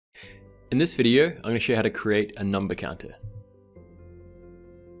In this video, I'm going to show you how to create a number counter.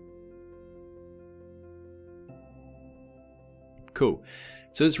 Cool.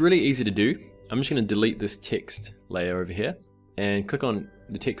 So it's really easy to do. I'm just going to delete this text layer over here and click on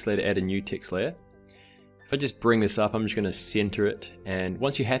the text layer to add a new text layer. If I just bring this up, I'm just going to center it, and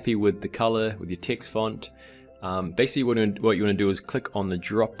once you're happy with the color, with your text font, basically what you want to do is click on the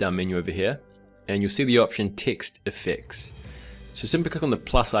drop down menu over here and you'll see the option text effects. So simply click on the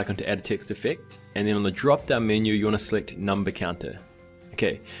plus icon to add a text effect, and then on the drop down menu you want to select number counter.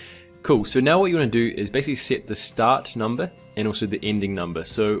 Okay, cool. So now what you want to do is basically set the start number and also the ending number.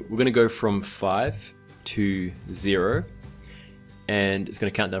 So we're going to go from 5 to 0, and it's going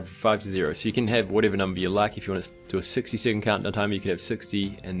to count down from 5 to 0. So you can have whatever number you like. If you want to do a 60-second countdown timer, you could have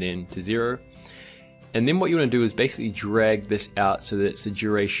 60 and then to 0. And then what you want to do is basically drag this out so that it's the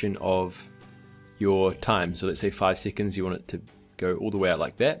duration of your time. So let's say 5 seconds, you want it to go all the way out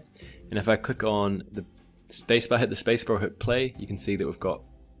like that. And if I click on the spacebar, hit the spacebar, hit play, you can see that we've got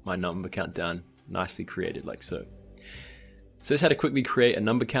my number countdown nicely created like so. So that's how to quickly create a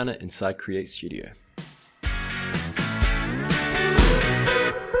number counter inside CreateStudio.